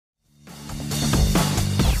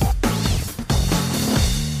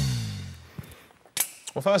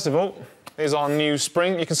Well, first of all, here's our new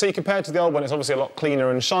spring. You can see compared to the old one, it's obviously a lot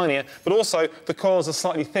cleaner and shinier, but also the coils are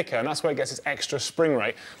slightly thicker, and that's where it gets its extra spring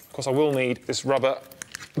rate. Of course, I will need this rubber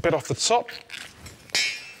bit off the top.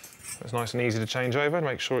 It's nice and easy to change over and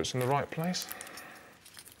make sure it's in the right place.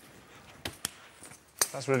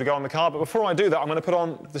 That's ready to go on the car, but before I do that, I'm going to put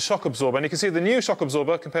on the shock absorber. And you can see the new shock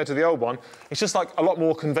absorber compared to the old one, it's just like a lot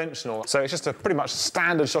more conventional. So it's just a pretty much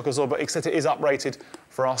standard shock absorber, except it is uprated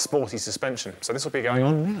for our sporty suspension. So this will be going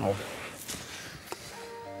on now.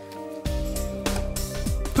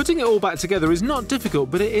 Putting it all back together is not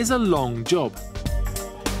difficult, but it is a long job.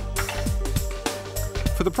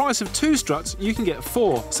 For the price of 2 struts, you can get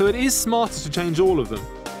 4, so it is smarter to change all of them.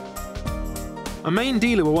 A main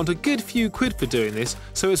dealer will want a good few quid for doing this,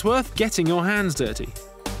 so it's worth getting your hands dirty.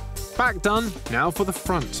 Back done, now for the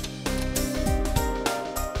front.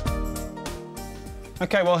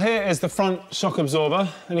 OK, well, here is the front shock absorber,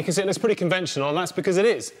 and you can see it looks pretty conventional, and that's because it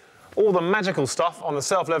is. All the magical stuff on the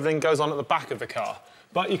self-levelling goes on at the back of the car.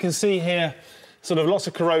 But you can see here sort of lots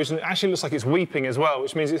of corrosion. It actually looks like it's weeping as well,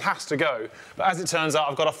 which means it has to go. But as it turns out,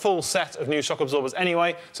 I've got a full set of new shock absorbers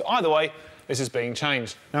anyway, so either way, this is being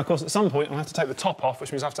changed. Now, of course, at some point, I'll have to take the top off,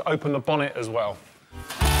 which means I have to open the bonnet as well.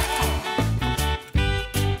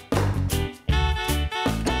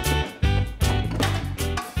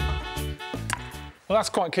 Well, that's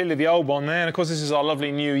quite clearly the old one there, and of course this is our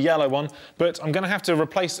lovely new yellow one, but I'm going to have to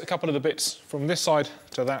replace a couple of the bits from this side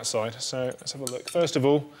to that side, so let's have a look. First of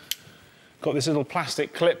all, got this little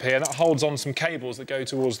plastic clip here that holds on some cables that go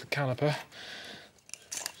towards the caliper.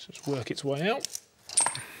 Just work its way out.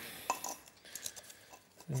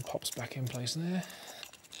 And pops back in place there.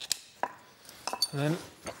 And then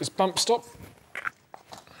got this bump stop.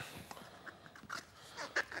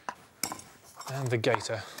 And the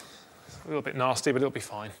gaiter. A little bit nasty, but it'll be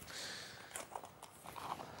fine.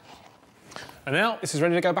 And now this is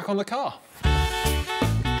ready to go back on the car.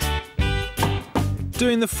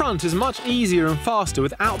 Doing the front is much easier and faster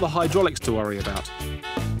without the hydraulics to worry about.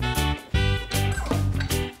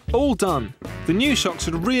 All done. The new shocks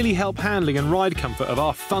should really help handling and ride comfort of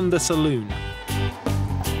our Thunder Saloon.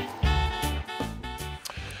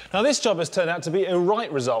 Now this job has turned out to be a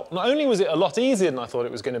right result. Not only was it a lot easier than I thought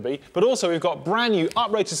it was going to be, but also we've got brand new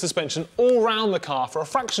uprated suspension all round the car for a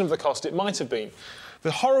fraction of the cost it might have been.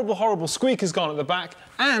 The horrible, horrible squeak has gone at the back,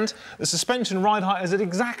 and the suspension ride height is at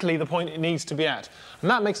exactly the point it needs to be at.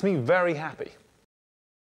 And that makes me very happy.